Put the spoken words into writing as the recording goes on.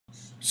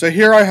So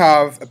here I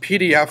have a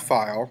PDF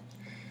file,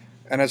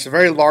 and it's a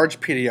very large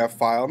PDF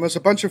file, and there's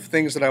a bunch of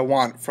things that I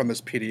want from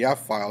this PDF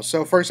file.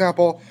 So for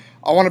example,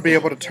 I want to be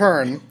able to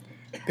turn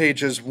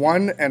pages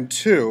 1 and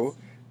 2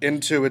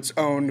 into its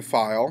own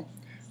file,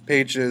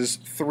 pages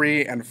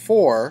 3 and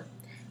 4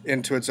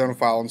 into its own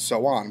file, and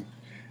so on.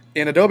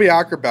 In Adobe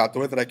Acrobat, the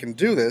way that I can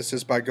do this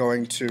is by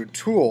going to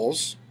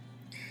Tools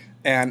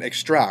and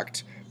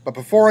Extract. But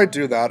before I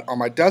do that, on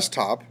my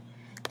desktop,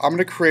 I'm going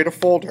to create a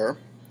folder.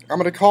 I'm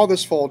going to call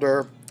this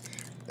folder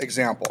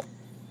Example.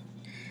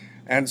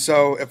 And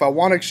so if I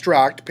want to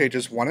extract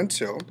pages 1 and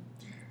 2,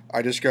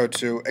 I just go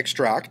to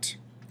Extract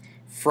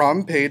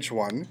from page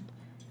 1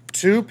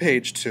 to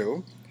page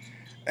 2,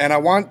 and I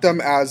want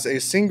them as a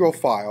single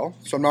file,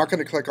 so I'm not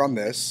going to click on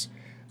this.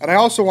 And I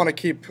also want to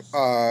keep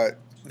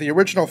the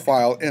original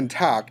file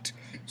intact,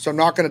 so I'm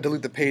not going to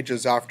delete the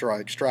pages after I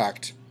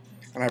extract.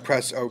 And I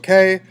press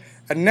OK,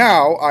 and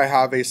now I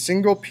have a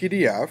single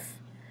PDF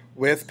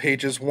with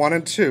pages 1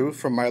 and 2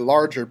 from my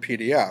larger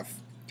PDF.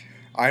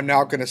 I'm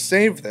now going to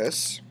save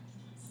this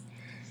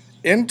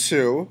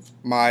into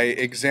my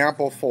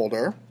example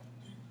folder,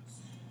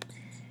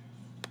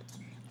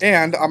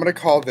 and I'm going to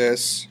call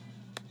this,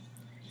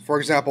 for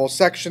example,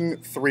 section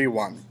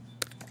 3.1.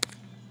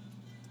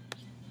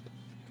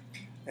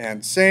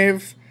 And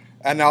save,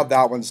 and now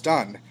that one's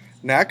done.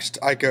 Next,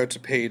 I go to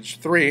page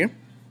 3,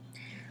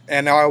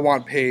 and now I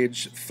want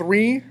page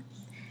 3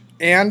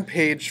 and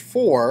page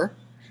 4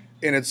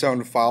 in its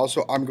own file,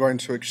 so I'm going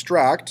to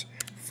extract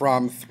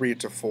from 3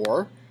 to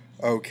 4.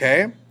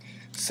 OK.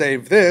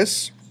 Save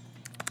this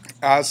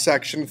as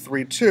section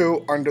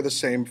 3.2 under the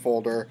same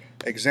folder,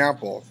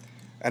 example.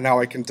 And now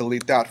I can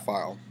delete that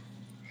file.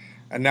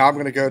 And now I'm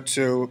going to go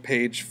to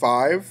page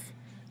 5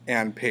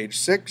 and page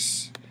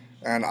 6,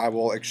 and I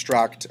will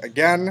extract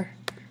again.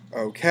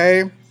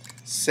 OK.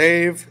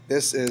 Save.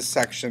 This is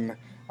section,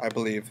 I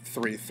believe,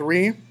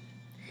 3.3.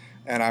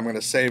 And I'm going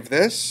to save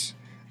this.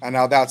 And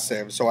now that's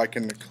saved, so I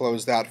can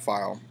close that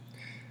file.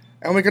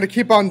 And we're going to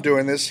keep on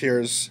doing this.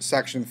 Here's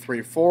section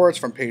 3.4. It's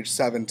from page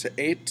 7 to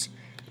 8.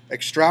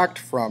 Extract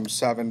from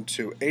 7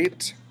 to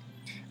 8.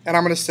 And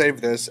I'm going to save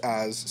this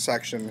as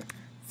section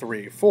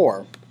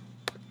 3.4.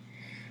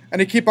 And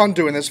you keep on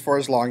doing this for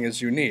as long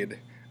as you need.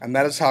 And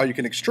that is how you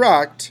can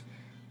extract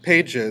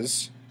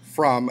pages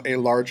from a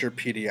larger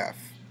PDF.